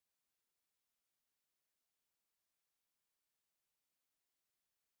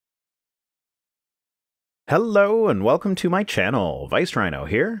Hello and welcome to my channel, Rhino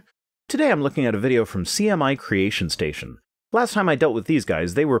here. Today I'm looking at a video from CMI Creation Station. Last time I dealt with these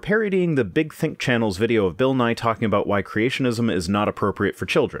guys, they were parodying the Big Think channel's video of Bill Nye talking about why creationism is not appropriate for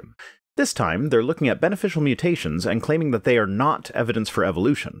children. This time, they're looking at beneficial mutations and claiming that they are not evidence for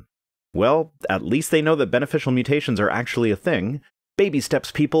evolution. Well, at least they know that beneficial mutations are actually a thing. Baby steps,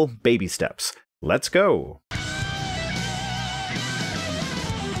 people, baby steps. Let's go!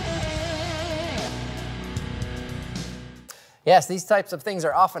 Yes, these types of things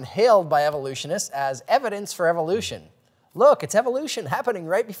are often hailed by evolutionists as evidence for evolution. Look, it's evolution happening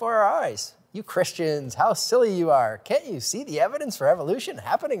right before our eyes. You Christians, how silly you are. Can't you see the evidence for evolution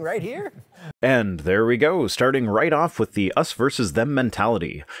happening right here? And there we go, starting right off with the us versus them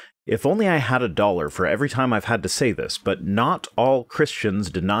mentality. If only I had $1 for every time I've had to say this, but not all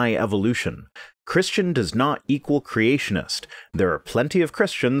Christians deny evolution. Christian does not equal creationist. There are plenty of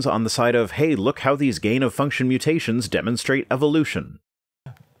Christians on the side of, hey, look how these gain-of-function mutations demonstrate evolution.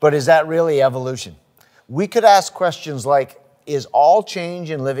 But is that really evolution? We could ask questions like, is all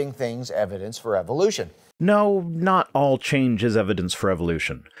change in living things evidence for evolution? No, not all change is evidence for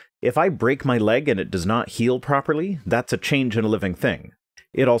evolution. If I break my leg and it does not heal properly, that's a change in a living thing.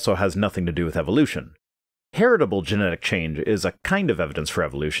 It also has nothing to do with evolution. Heritable genetic change is a kind of evidence for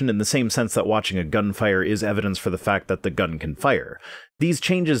evolution in the same sense that watching a gun fire is evidence for the fact that the gun can fire. These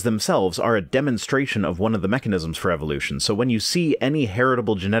changes themselves are a demonstration of one of the mechanisms for evolution, so when you see any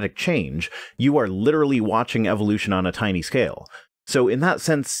heritable genetic change, you are literally watching evolution on a tiny scale. So in that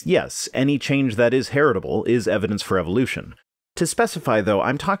sense, yes, any change that is heritable is evidence for evolution. To specify, though,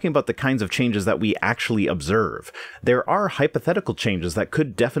 I'm talking about the kinds of changes that we actually observe. There are hypothetical changes that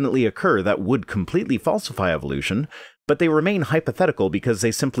could definitely occur that would completely falsify evolution, but they remain hypothetical because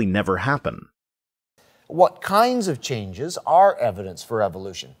they simply never happen. What kinds of changes are evidence for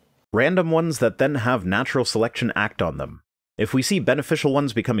evolution? Random ones that then have natural selection act on them. If we see beneficial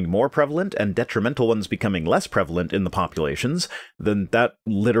ones becoming more prevalent and detrimental ones becoming less prevalent in the populations, then that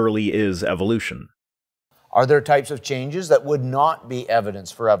literally is evolution. Are there types of changes that would not be evidence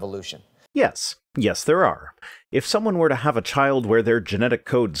for evolution? Yes. Yes, there are. If someone were to have a child where their genetic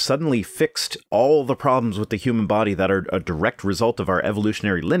code suddenly fixed all the problems with the human body that are a direct result of our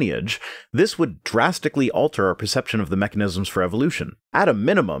evolutionary lineage, this would drastically alter our perception of the mechanisms for evolution. At a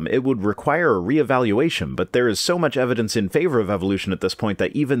minimum, it would require a reevaluation, but there is so much evidence in favor of evolution at this point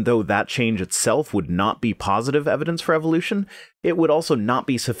that even though that change itself would not be positive evidence for evolution, it would also not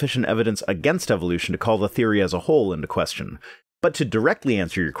be sufficient evidence against evolution to call the theory as a whole into question. But to directly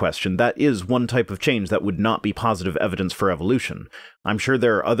answer your question, that is one type of change that would not be positive evidence for evolution. I'm sure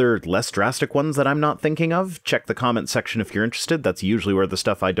there are other, less drastic ones that I'm not thinking of. Check the comment section if you're interested. That's usually where the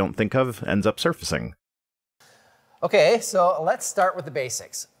stuff I don't think of ends up surfacing. Okay, so let's start with the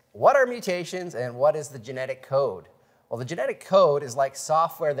basics. What are mutations and what is the genetic code? Well, the genetic code is like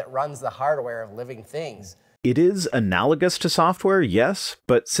software that runs the hardware of living things. It is analogous to software, yes,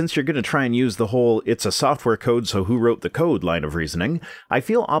 but since you're going to try and use the whole "it's a software code, so who wrote the code" line of reasoning, I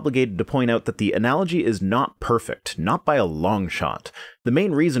feel obligated to point out that the analogy is not perfect, not by a long shot. The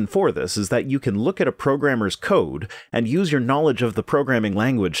main reason for this is that you can look at a programmer's code and use your knowledge of the programming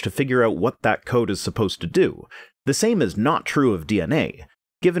language to figure out what that code is supposed to do. The same is not true of DNA.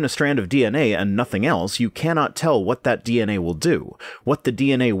 Given a strand of DNA and nothing else, you cannot tell what that DNA will do. What the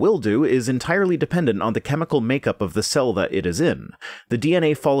DNA will do is entirely dependent on the chemical makeup of the cell that it is in. The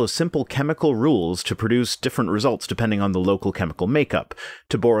DNA follows simple chemical rules to produce different results depending on the local chemical makeup.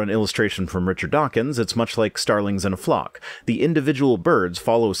 To borrow an illustration from Richard Dawkins, it's much like starlings in a flock. The individual birds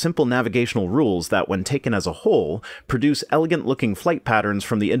follow simple navigational rules that, when taken as a whole, produce elegant-looking flight patterns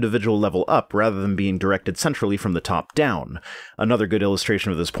from the individual level up rather than being directed centrally from the top down. Another good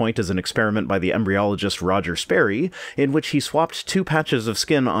illustration of this point is an experiment by the embryologist Roger Sperry, in which he swapped two patches of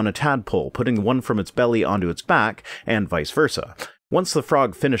skin on a tadpole, putting one from its belly onto its back, and vice versa. Once the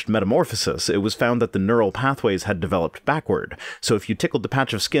frog finished metamorphosis, it was found that the neural pathways had developed backward, so if you tickled the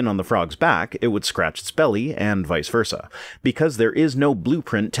patch of skin on the frog's back, it would scratch its belly, and vice versa. Because there is no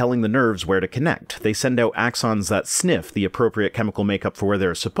blueprint telling the nerves where to connect, they send out axons that sniff the appropriate chemical makeup for where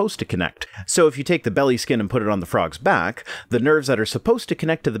they're supposed to connect. So if you take the belly skin and put it on the frog's back, the nerves that are supposed to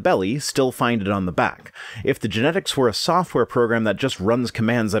connect to the belly still find it on the back. If the genetics were a software program that just runs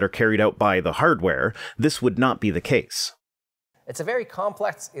commands that are carried out by the hardware, this would not be the case. It's a very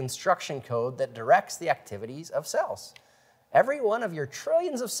complex instruction code that directs the activities of cells. Every one of your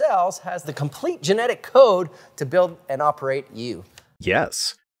trillions of cells has the complete genetic code to build and operate you.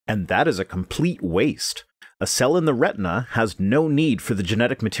 Yes, and that is a complete waste. A cell in the retina has no need for the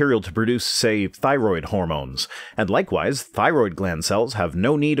genetic material to produce, say, thyroid hormones. And likewise, thyroid gland cells have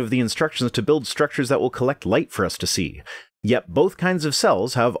no need of the instructions to build structures that will collect light for us to see. Yet both kinds of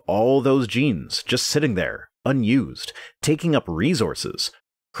cells have all those genes, just sitting there, unused, taking up resources.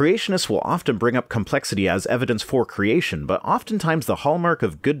 Creationists will often bring up complexity as evidence for creation, but oftentimes the hallmark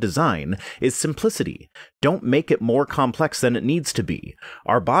of good design is simplicity. Don't make it more complex than it needs to be.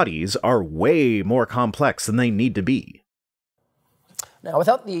 Our bodies are way more complex than they need to be. Now,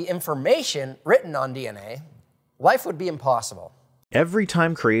 without the information written on DNA, life would be impossible. Every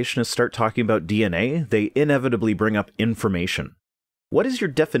time creationists start talking about DNA, they inevitably bring up information. What is your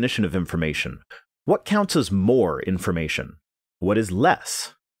definition of information? What counts as more information? What is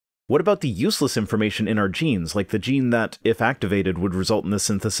less? What about the useless information in our genes, like the gene that, if activated, would result in the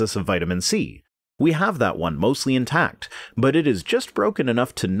synthesis of vitamin C? We have that one mostly intact, but it is just broken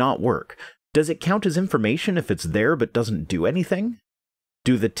enough to not work. Does it count as information if it's there but doesn't do anything?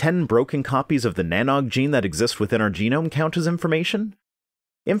 Do the 10 broken copies of the nanog gene that exist within our genome count as information?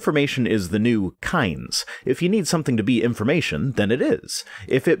 Information is the new kinds. If you need something to be information, then it is.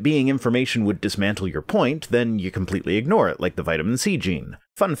 If it being information would dismantle your point, then you completely ignore it, like the vitamin C gene.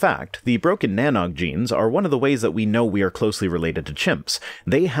 Fun fact, the broken nanog genes are one of the ways that we know we are closely related to chimps.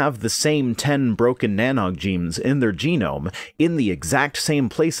 They have the same 10 broken nanog genes in their genome in the exact same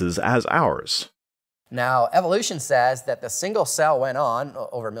places as ours. Now, evolution says that the single cell went on,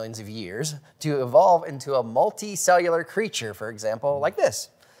 over millions of years, to evolve into a multicellular creature, for example, like this.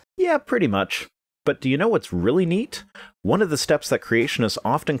 Yeah, pretty much. But do you know what's really neat? One of the steps that creationists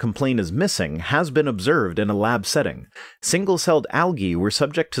often complain is missing has been observed in a lab setting. Single-celled algae were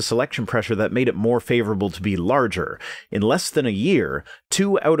subject to selection pressure that made it more favorable to be larger. In less than a year,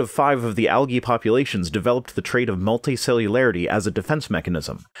 2 out of 5 of the algae populations developed the trait of multicellularity as a defense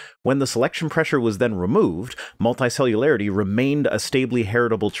mechanism. When the selection pressure was then removed, multicellularity remained a stably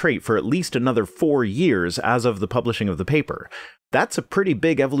heritable trait for at least another 4 years as of the publishing of the paper. That's a pretty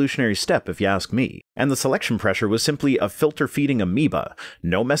big evolutionary step if you ask me. And the selection pressure was simply a filter-feeding amoeba.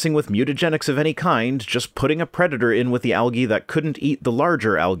 No messing with mutagenics of any kind, just putting a predator in with the algae that couldn't eat the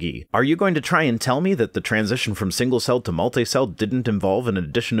larger algae. Are you going to try and tell me that the transition from single-celled to multi-celled didn't involve an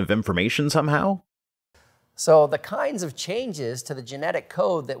addition of information somehow? So the kinds of changes to the genetic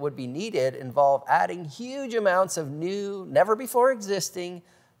code that would be needed involve adding huge amounts of new, never-before-existing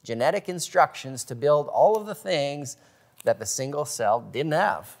genetic instructions to build all of the things that the single cell didn't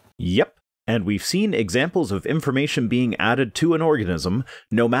have. Yep. And we've seen examples of information being added to an organism,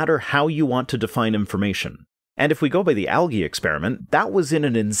 no matter how you want to define information. And if we go by the algae experiment, that was in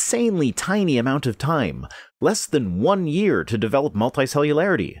an insanely tiny amount of time, less than 1 year to develop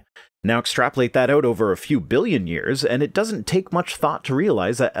multicellularity. Now extrapolate that out over a few billion years, and it doesn't take much thought to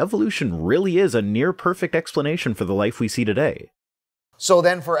realize that evolution really is a near-perfect explanation for the life we see today. So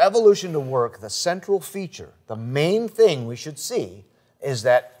then for evolution to work, the central feature, the main thing we should see, is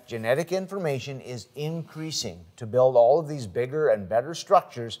that genetic information is increasing to build all of these bigger and better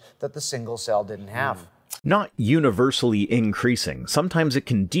structures that the single cell didn't have. Not universally increasing. Sometimes it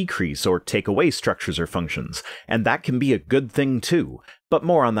can decrease or take away structures or functions, and that can be a good thing too. But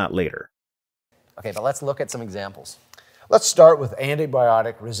more on that later. Okay, but let's look at some examples. Let's start with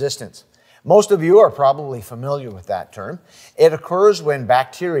antibiotic resistance. Most of you are probably familiar with that term. It occurs when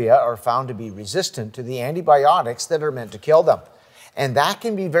bacteria are found to be resistant to the antibiotics that are meant to kill them. And that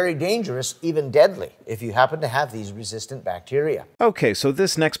can be very dangerous, even deadly, if you happen to have these resistant bacteria. Okay, so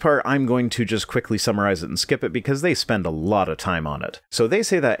this next part, I'm going to just quickly summarize it and skip it because they spend a lot of time on it. So they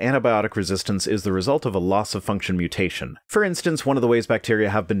say that antibiotic resistance is the result of a loss-of-function mutation. For instance, one of the ways bacteria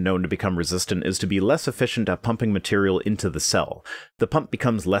have been known to become resistant is to be less efficient at pumping material into the cell. The pump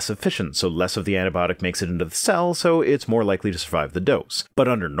becomes less efficient, so less of the antibiotic makes it into the cell, so it's more likely to survive the dose. But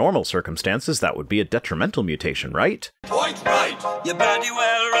under normal circumstances, that would be a detrimental mutation, right? Point right! You're bloody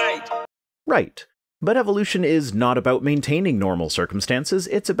well right! Right. But evolution is not about maintaining normal circumstances,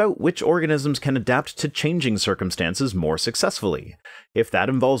 it's about which organisms can adapt to changing circumstances more successfully. If that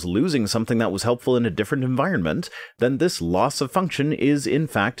involves losing something that was helpful in a different environment, then this loss of function is in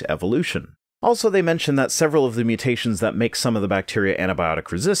fact evolution. Also, they mention that several of the mutations that make some of the bacteria antibiotic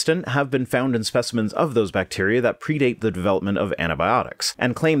resistant have been found in specimens of those bacteria that predate the development of antibiotics,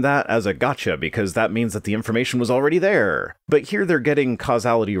 and claim that as a gotcha because that means that the information was already there. But here they're getting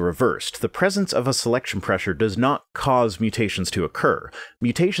causality reversed. The presence of a selection pressure does not cause mutations to occur.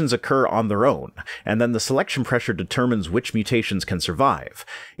 Mutations occur on their own, and then the selection pressure determines which mutations can survive.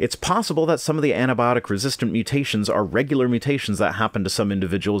 It's possible that some of the antibiotic resistant mutations are regular mutations that happen to some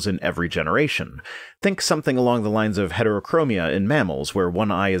individuals in every generation. mutation. Think something along the lines of heterochromia in mammals, where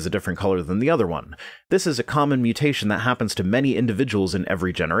one eye is a different color than the other one. This is a common mutation that happens to many individuals in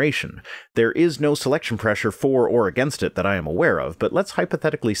every generation. There is no selection pressure for or against it that I am aware of, but let's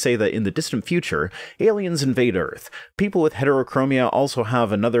hypothetically say that in the distant future, aliens invade Earth. People with heterochromia also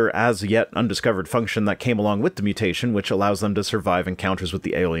have another as-yet undiscovered function that came along with the mutation, which allows them to survive encounters with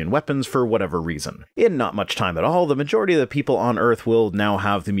the alien weapons for whatever reason. In not much time at all, the majority of the people on Earth will now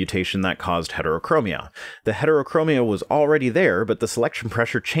have the mutation that caused heterochromia. The heterochromia was already there, but the selection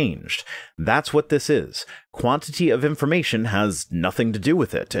pressure changed. That's what this is. Quantity of information has nothing to do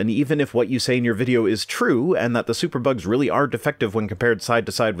with it, and even if what you say in your video is true, and that the superbugs really are defective when compared side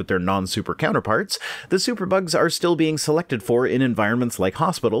to side with their non-super counterparts, the superbugs are still being selected for in environments like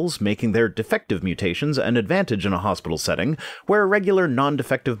hospitals, making their defective mutations an advantage in a hospital setting, where a regular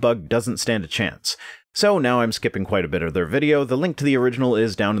non-defective bug doesn't stand a chance. So now I'm skipping quite a bit of their video. The link to the original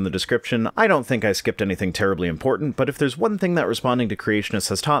is down in the description. I don't think I skipped anything terribly important, but if there's one thing that responding to creationists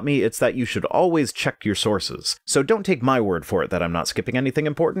has taught me, it's that you should always check your sources. So don't take my word for it that I'm not skipping anything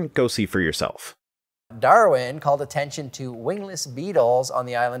important, go see for yourself. Darwin called attention to wingless beetles on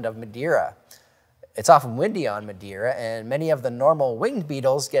the island of Madeira. It's often windy on Madeira, and many of the normal winged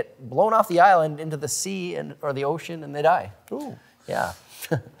beetles get blown off the island into the sea or the ocean, and they die. Ooh. Yeah.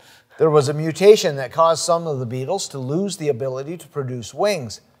 There was a mutation that caused some of the beetles to lose the ability to produce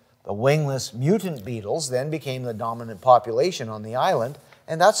wings. The wingless mutant beetles then became the dominant population on the island,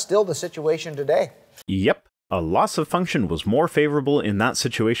 and that's still the situation today. Yep. A loss of function was more favorable in that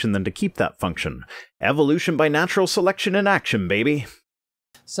situation than to keep that function. Evolution by natural selection in action, baby.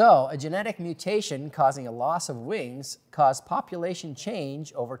 So, a genetic mutation causing a loss of wings caused population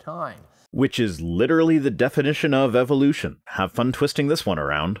change over time. Which is literally the definition of evolution. Have fun twisting this one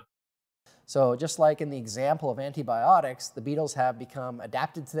around. So just like in the example of antibiotics, the beetles have become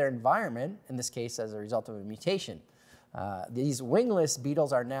adapted to their environment, in this case as a result of a mutation. These wingless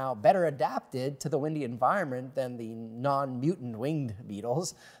beetles are now better adapted to the windy environment than the non-mutant winged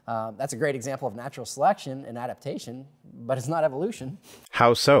beetles. That's a great example of natural selection and adaptation, but it's not evolution.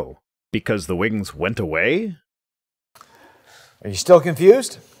 How so? Because the wings went away? Are you still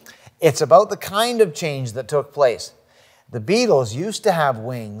confused? It's about the kind of change that took place. The beetles used to have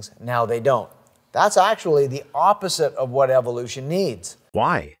wings, now they don't. That's actually the opposite of what evolution needs.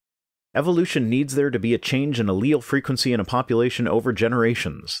 Why? Evolution needs there to be a change in allele frequency in a population over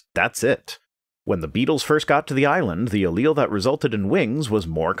generations. That's it. When the beetles first got to the island, the allele that resulted in wings was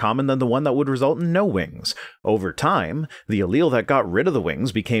more common than the one that would result in no wings. Over time, the allele that got rid of the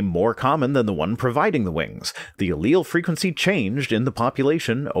wings became more common than the one providing the wings. The allele frequency changed in the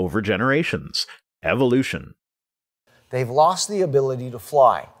population over generations. Evolution. They've lost the ability to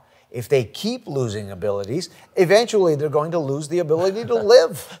fly. If they keep losing abilities, eventually they're going to lose the ability to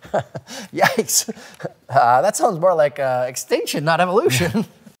live. Yikes. That sounds more like extinction, not evolution.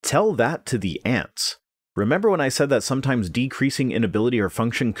 Tell that to the ants. Remember when I said that sometimes decreasing inability or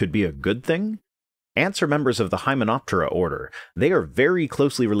function could be a good thing? Ants are members of the Hymenoptera order. They are very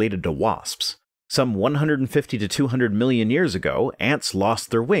closely related to wasps. Some 150 to 200 million years ago, ants lost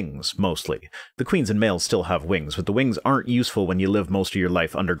their wings, mostly. The queens and males still have wings, but the wings aren't useful when you live most of your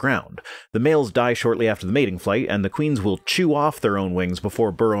life underground. The males die shortly after the mating flight, and the queens will chew off their own wings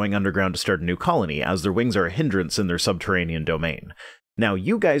before burrowing underground to start a new colony, as their wings are a hindrance in their subterranean domain. Now,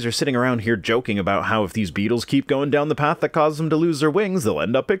 you guys are sitting around here joking about how if these beetles keep going down the path that caused them to lose their wings, they'll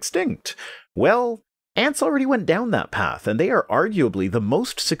end up extinct. Well, ants already went down that path, and they are arguably the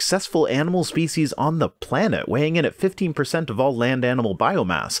most successful animal species on the planet, weighing in at 15% of all land animal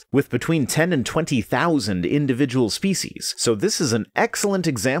biomass, with between 10 and 20,000 individual species. So this is an excellent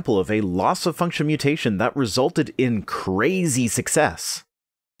example of a loss-of-function mutation that resulted in crazy success.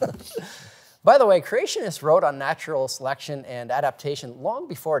 By the way, creationists wrote on natural selection and adaptation long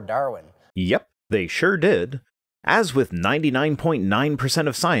before Darwin. Yep, they sure did. As with 99.9%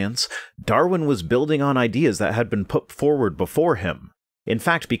 of science, Darwin was building on ideas that had been put forward before him. In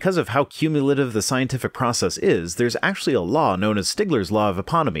fact, because of how cumulative the scientific process is, there's actually a law known as Stigler's Law of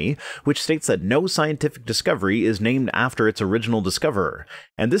Eponymy, which states that no scientific discovery is named after its original discoverer.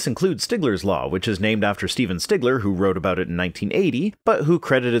 And this includes Stigler's Law, which is named after Stephen Stigler, who wrote about it in 1980, but who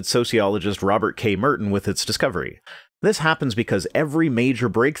credited sociologist Robert K. Merton with its discovery. This happens because every major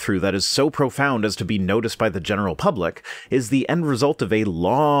breakthrough that is so profound as to be noticed by the general public is the end result of a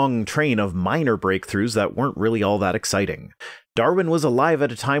long train of minor breakthroughs that weren't really all that exciting. Darwin was alive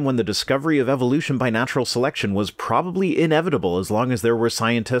at a time when the discovery of evolution by natural selection was probably inevitable as long as there were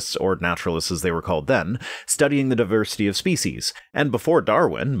scientists, or naturalists as they were called then, studying the diversity of species. And before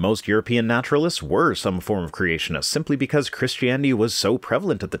Darwin, most European naturalists were some form of creationists, simply because Christianity was so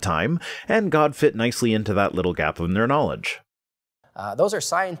prevalent at the time, and God fit nicely into that little gap in their knowledge. Those are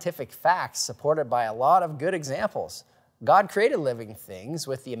scientific facts supported by a lot of good examples. God created living things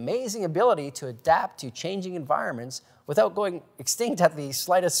with the amazing ability to adapt to changing environments without going extinct at the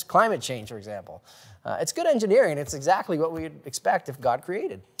slightest climate change, for example. It's good engineering. It's exactly what we'd expect if God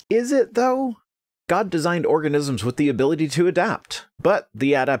created. Is it, though? God designed organisms with the ability to adapt, but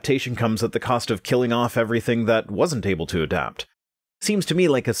the adaptation comes at the cost of killing off everything that wasn't able to adapt. Seems to me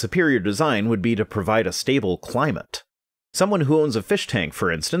like a superior design would be to provide a stable climate. Someone who owns a fish tank, for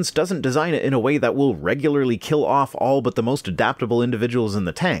instance, doesn't design it in a way that will regularly kill off all but the most adaptable individuals in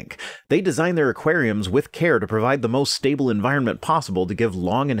the tank. They design their aquariums with care to provide the most stable environment possible to give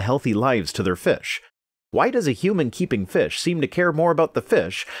long and healthy lives to their fish. Why does a human keeping fish seem to care more about the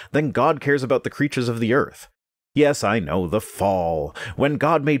fish than God cares about the creatures of the earth? Yes, I know, the fall. When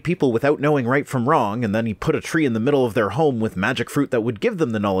God made people without knowing right from wrong, and then he put a tree in the middle of their home with magic fruit that would give them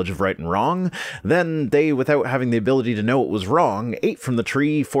the knowledge of right and wrong, then they, without having the ability to know what was wrong, ate from the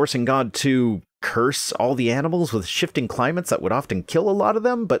tree, forcing God to curse all the animals with shifting climates that would often kill a lot of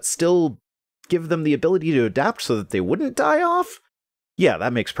them, but still give them the ability to adapt so that they wouldn't die off? Yeah,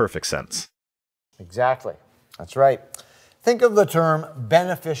 that makes perfect sense. Exactly. That's right. Think of the term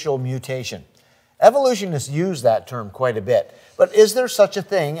beneficial mutation. Evolutionists use that term quite a bit, but is there such a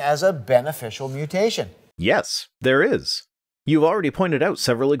thing as a beneficial mutation? Yes, there is. You've already pointed out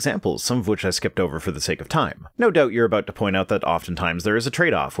several examples, some of which I skipped over for the sake of time. No doubt you're about to point out that oftentimes there is a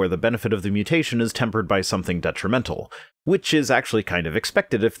trade-off where the benefit of the mutation is tempered by something detrimental, which is actually kind of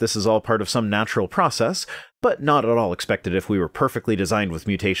expected if this is all part of some natural process, but not at all expected if we were perfectly designed with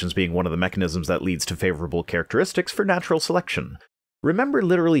mutations being one of the mechanisms that leads to favorable characteristics for natural selection. Remember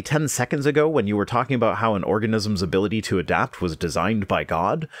literally 10 seconds ago when you were talking about how an organism's ability to adapt was designed by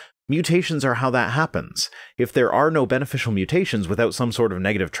God? Mutations are how that happens. If there are no beneficial mutations without some sort of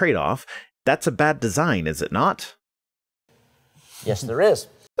negative trade-off, that's a bad design, is it not? Yes, there is.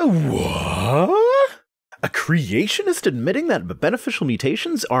 What? A creationist admitting that beneficial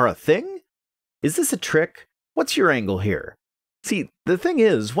mutations are a thing? Is this a trick? What's your angle here? See, the thing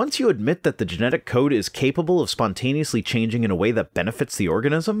is, once you admit that the genetic code is capable of spontaneously changing in a way that benefits the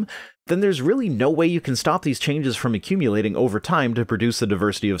organism, then there's really no way you can stop these changes from accumulating over time to produce the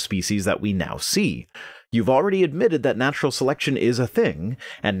diversity of species that we now see. You've already admitted that natural selection is a thing,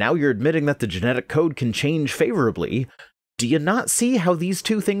 and now you're admitting that the genetic code can change favorably. Do you not see how these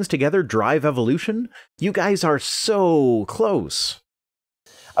two things together drive evolution? You guys are so close.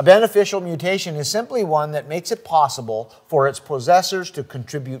 A beneficial mutation is simply one that makes it possible for its possessors to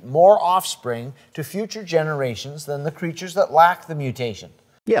contribute more offspring to future generations than the creatures that lack the mutation.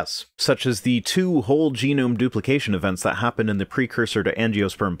 Yes, such as the 2 whole genome duplication events that happened in the precursor to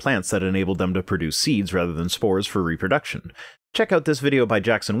angiosperm plants that enabled them to produce seeds rather than spores for reproduction. Check out this video by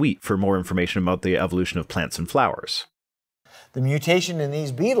Jackson Wheat for more information about the evolution of plants and flowers. The mutation in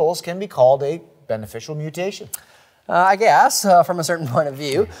these beetles can be called a beneficial mutation. I guess, from a certain point of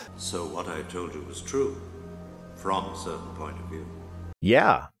view. So what I told you was true, from a certain point of view.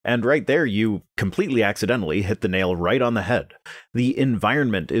 Yeah, and right there you completely accidentally hit the nail right on the head. The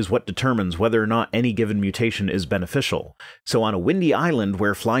environment is what determines whether or not any given mutation is beneficial. So on a windy island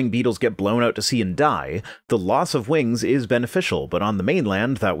where flying beetles get blown out to sea and die, the loss of wings is beneficial, but on the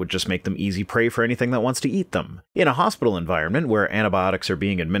mainland that would just make them easy prey for anything that wants to eat them. In a hospital environment where antibiotics are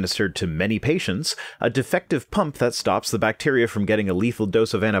being administered to many patients, a defective pump that stops the bacteria from getting a lethal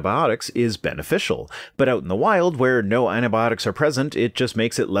dose of antibiotics is beneficial. But out in the wild where no antibiotics are present, it just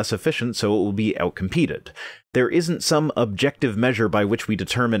makes it less efficient so it will be outcompeted. There isn't some objective measure by which we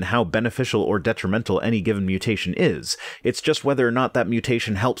determine how beneficial or detrimental any given mutation is. It's just whether or not that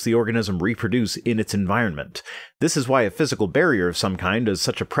mutation helps the organism reproduce in its environment. This is why a physical barrier of some kind is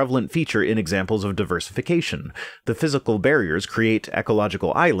such a prevalent feature in examples of diversification. The physical barriers create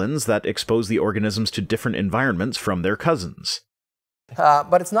ecological islands that expose the organisms to different environments from their cousins.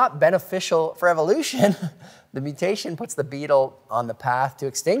 But it's not beneficial for evolution. The mutation puts the beetle on the path to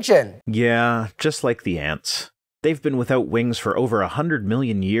extinction. Yeah, just like the ants. They've been without wings for over 100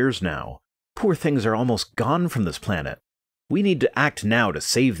 million years now. Poor things are almost gone from this planet. We need to act now to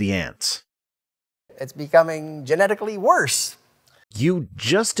save the ants. It's becoming genetically worse. You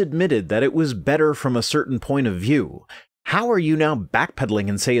just admitted that it was better from a certain point of view. How are you now backpedaling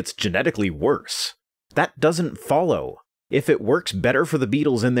and say it's genetically worse? That doesn't follow. If it works better for the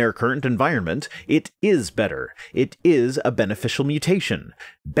beetles in their current environment, it is better. It is a beneficial mutation.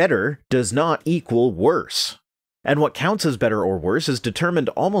 Better does not equal worse. And what counts as better or worse is determined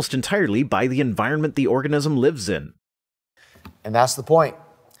almost entirely by the environment the organism lives in. And that's the point.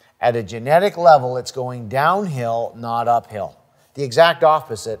 At a genetic level, it's going downhill, not uphill. The exact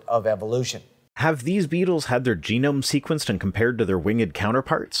opposite of evolution. Have these beetles had their genome sequenced and compared to their winged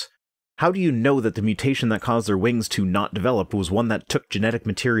counterparts? How do you know that the mutation that caused their wings to not develop was one that took genetic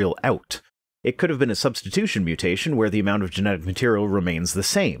material out? It could have been a substitution mutation where the amount of genetic material remains the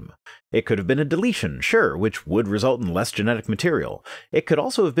same. It could have been a deletion, sure, which would result in less genetic material. It could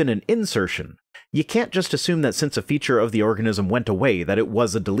also have been an insertion. You can't just assume that since a feature of the organism went away that it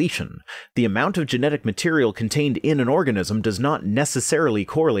was a deletion. The amount of genetic material contained in an organism does not necessarily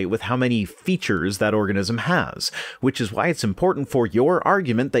correlate with how many features that organism has, which is why it's important for your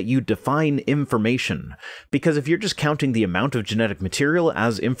argument that you define information. Because if you're just counting the amount of genetic material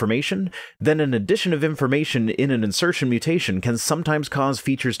as information, then an addition of information in an insertion mutation can sometimes cause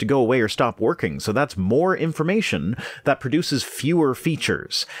features to go away or stop working, so that's more information that produces fewer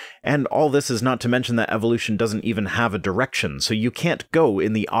features. And all this is not to mention that evolution doesn't even have a direction, so you can't go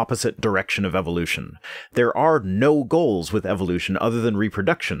in the opposite direction of evolution. There are no goals with evolution other than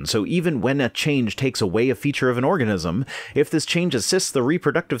reproduction, so even when a change takes away a feature of an organism, if this change assists the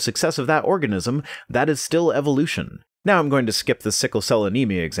reproductive success of that organism, that is still evolution. Now I'm going to skip the sickle cell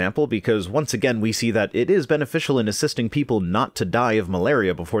anemia example because once again we see that it is beneficial in assisting people not to die of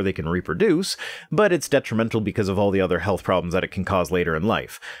malaria before they can reproduce, but it's detrimental because of all the other health problems that it can cause later in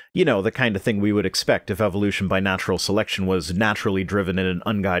life. You know, the kind of thing we would expect if evolution by natural selection was naturally driven in an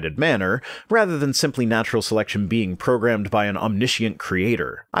unguided manner, rather than simply natural selection being programmed by an omniscient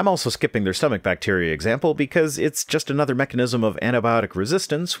creator. I'm also skipping their stomach bacteria example because it's just another mechanism of antibiotic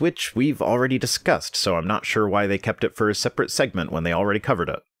resistance, which we've already discussed, so I'm not sure why they kept it for a separate segment when they already covered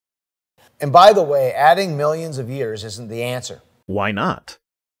it. And by the way, adding millions of years isn't the answer. Why not?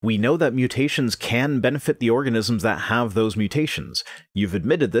 We know that mutations can benefit the organisms that have those mutations. You've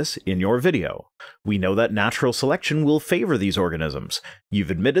admitted this in your video. We know that natural selection will favor these organisms.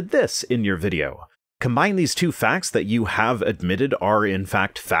 You've admitted this in your video. Combine these two facts that you have admitted are in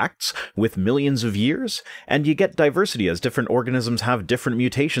fact facts with millions of years, and you get diversity as different organisms have different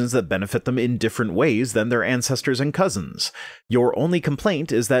mutations that benefit them in different ways than their ancestors and cousins. Your only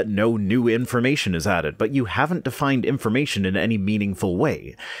complaint is that no new information is added, but you haven't defined information in any meaningful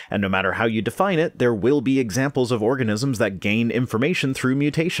way. And no matter how you define it, there will be examples of organisms that gain information through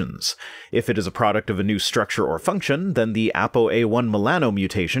mutations. If it is a product of a new structure or function, then the ApoA1 melano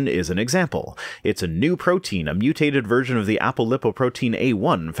mutation is an example. It's a new protein, a mutated version of the apolipoprotein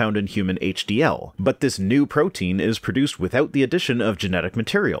A1 found in human HDL. But this new protein is produced without the addition of genetic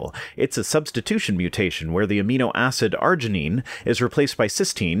material. It's a substitution mutation where the amino acid arginine is replaced by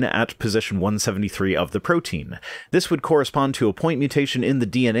cysteine at position 173 of the protein. This would correspond to a point mutation in the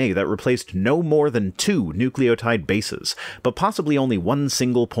DNA that replaced no more than 2 nucleotide bases, but possibly only one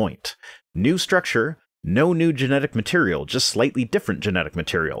single point. New structure, no new genetic material, just slightly different genetic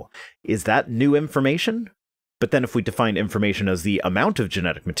material. Is that new information? But then if we define information as the amount of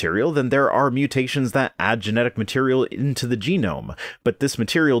genetic material, then there are mutations that add genetic material into the genome, but this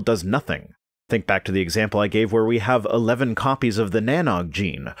material does nothing. Think back to the example I gave where we have 11 copies of the nanog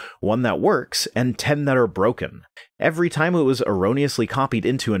gene, 1 that works and 10 that are broken. Every time it was erroneously copied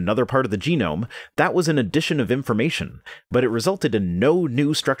into another part of the genome, that was an addition of information, but it resulted in no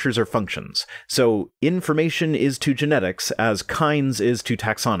new structures or functions. So information is to genetics as kinds is to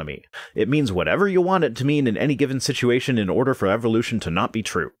taxonomy. It means whatever you want it to mean in any given situation in order for evolution to not be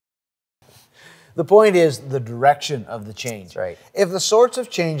true. The point is the direction of the change. That's right. If the sorts of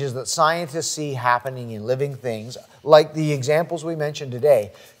changes that scientists see happening in living things, like the examples we mentioned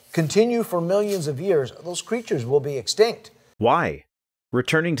today, continue for millions of years, those creatures will be extinct. Why?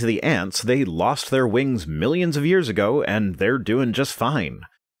 Returning to the ants, they lost their wings millions of years ago, and they're doing just fine.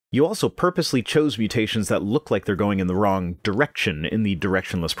 You also purposely chose mutations that look like they're going in the wrong direction in the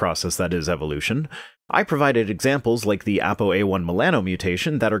directionless process that is evolution. I provided examples like the ApoA1 melano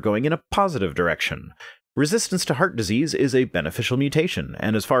mutation that are going in a positive direction. Resistance to heart disease is a beneficial mutation,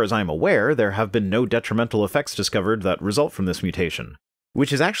 and as far as I'm aware, there have been no detrimental effects discovered that result from this mutation.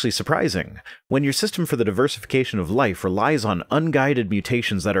 Which is actually surprising. When your system for the diversification of life relies on unguided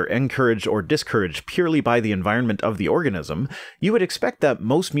mutations that are encouraged or discouraged purely by the environment of the organism, you would expect that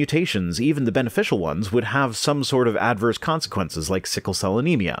most mutations, even the beneficial ones, would have some sort of adverse consequences like sickle cell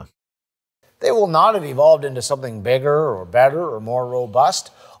anemia. They will not have evolved into something bigger or better or more robust.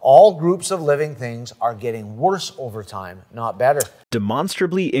 All groups of living things are getting worse over time, not better.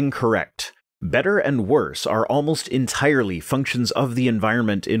 Demonstrably incorrect. Better and worse are almost entirely functions of the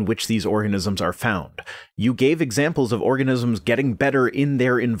environment in which these organisms are found. You gave examples of organisms getting better in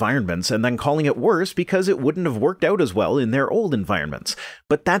their environments and then calling it worse because it wouldn't have worked out as well in their old environments.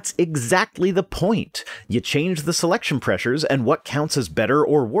 But that's exactly the point. You change the selection pressures, and what counts as better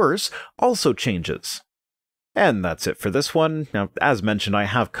or worse also changes. And that's it for this one. Now, as mentioned, I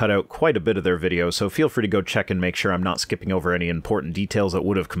have cut out quite a bit of their video, so feel free to go check and make sure I'm not skipping over any important details that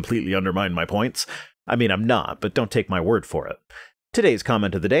would have completely undermined my points. I mean, I'm not, but don't take my word for it. Today's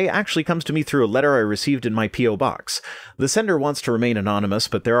comment of the day actually comes to me through a letter I received in my P.O. box. The sender wants to remain anonymous,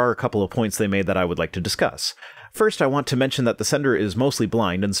 but there are a couple of points they made that I would like to discuss. First, I want to mention that the sender is mostly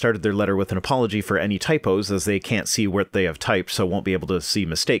blind and started their letter with an apology for any typos, as they can't see what they have typed, so won't be able to see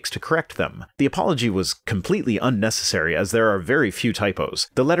mistakes to correct them. The apology was completely unnecessary, as there are very few typos.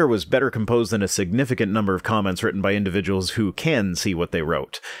 The letter was better composed than a significant number of comments written by individuals who can see what they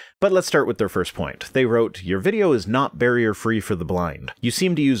wrote. But let's start with their first point. They wrote, "Your video is not barrier-free for the blind. You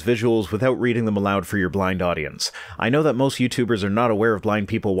seem to use visuals without reading them aloud for your blind audience. I know that most YouTubers are not aware of blind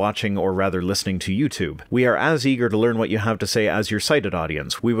people watching or rather listening to YouTube. We are as eager to learn what you have to say as your sighted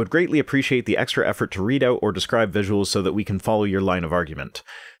audience. We would greatly appreciate the extra effort to read out or describe visuals so that we can follow your line of argument."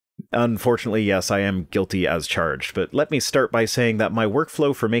 Unfortunately, yes, I am guilty as charged, but let me start by saying that my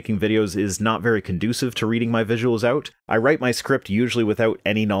workflow for making videos is not very conducive to reading my visuals out. I write my script usually without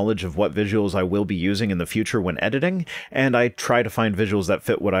any knowledge of what visuals I will be using in the future when editing, and I try to find visuals that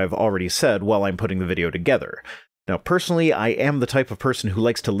fit what I've already said while I'm putting the video together. Now, personally, I am the type of person who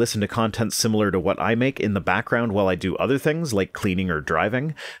likes to listen to content similar to what I make in the background while I do other things, like cleaning or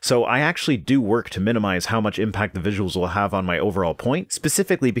driving, so I actually do work to minimize how much impact the visuals will have on my overall point,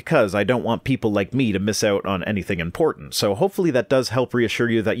 specifically because I don't want people like me to miss out on anything important, so hopefully that does help reassure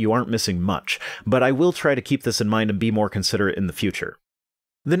you that you aren't missing much, but I will try to keep this in mind and be more considerate in the future.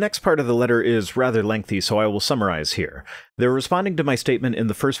 The next part of the letter is rather lengthy, so I will summarize here. They're responding to my statement in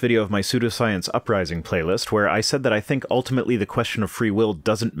the first video of my Pseudoscience Uprising playlist, where I said that I think ultimately the question of free will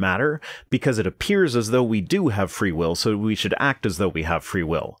doesn't matter, because it appears as though we do have free will, so we should act as though we have free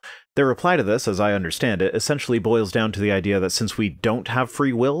will. Their reply to this, as I understand it, essentially boils down to the idea that since we don't have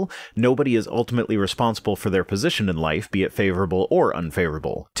free will, nobody is ultimately responsible for their position in life, be it favorable or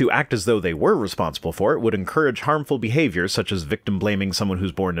unfavorable. To act as though they were responsible for it would encourage harmful behaviors such as victim blaming someone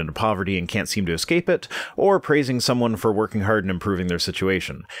who's born into poverty and can't seem to escape it, or praising someone for working hard and improving their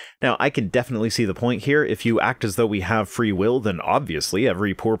situation. Now, I can definitely see the point here. If you act as though we have free will, then obviously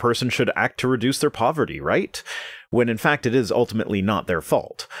every poor person should act to reduce their poverty, right? When in fact it is ultimately not their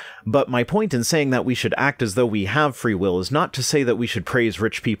fault. But my point in saying that we should act as though we have free will is not to say that we should praise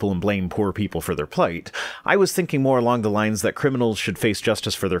rich people and blame poor people for their plight. I was thinking more along the lines that criminals should face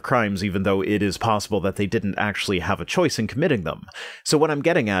justice for their crimes even though it is possible that they didn't actually have a choice in committing them. So what I'm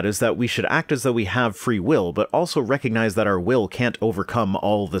getting at is that we should act as though we have free will, but also recognize that our will can't overcome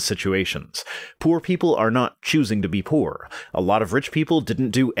all the situations. Poor people are not choosing to be poor. A lot of rich people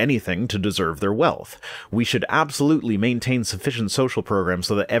didn't do anything to deserve their wealth. We should absolutely maintain sufficient social programs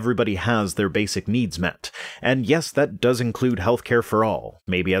so that everybody has their basic needs met. And yes, that does include healthcare for all.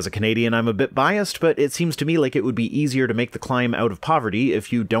 Maybe as a Canadian I'm a bit biased, but it seems to me like it would be easier to make the climb out of poverty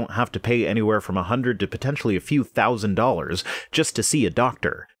if you don't have to pay anywhere from $100 to potentially a few $1,000s just to see a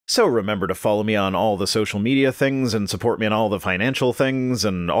doctor. So remember to follow me on all the social media things and support me on all the financial things,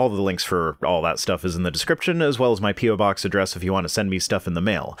 and all the links for all that stuff is in the description, as well as my P.O. Box address if you want to send me stuff in the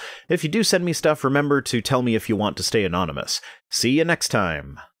mail. If you do send me stuff, remember to tell me if you want to stay anonymous. See you next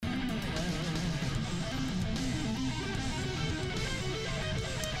time!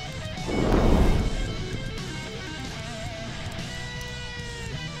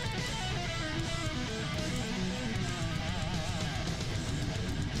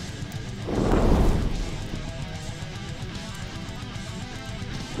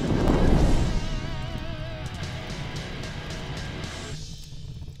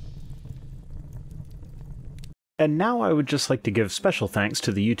 And now I would just like to give special thanks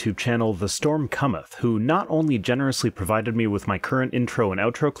to the YouTube channel The Storm Cometh, who not only generously provided me with my current intro and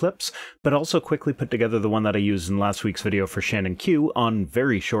outro clips, but also quickly put together the one that I used in last week's video for Shannon Q on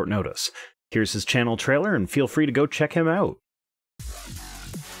very short notice. Here's his channel trailer, and feel free to go check him out.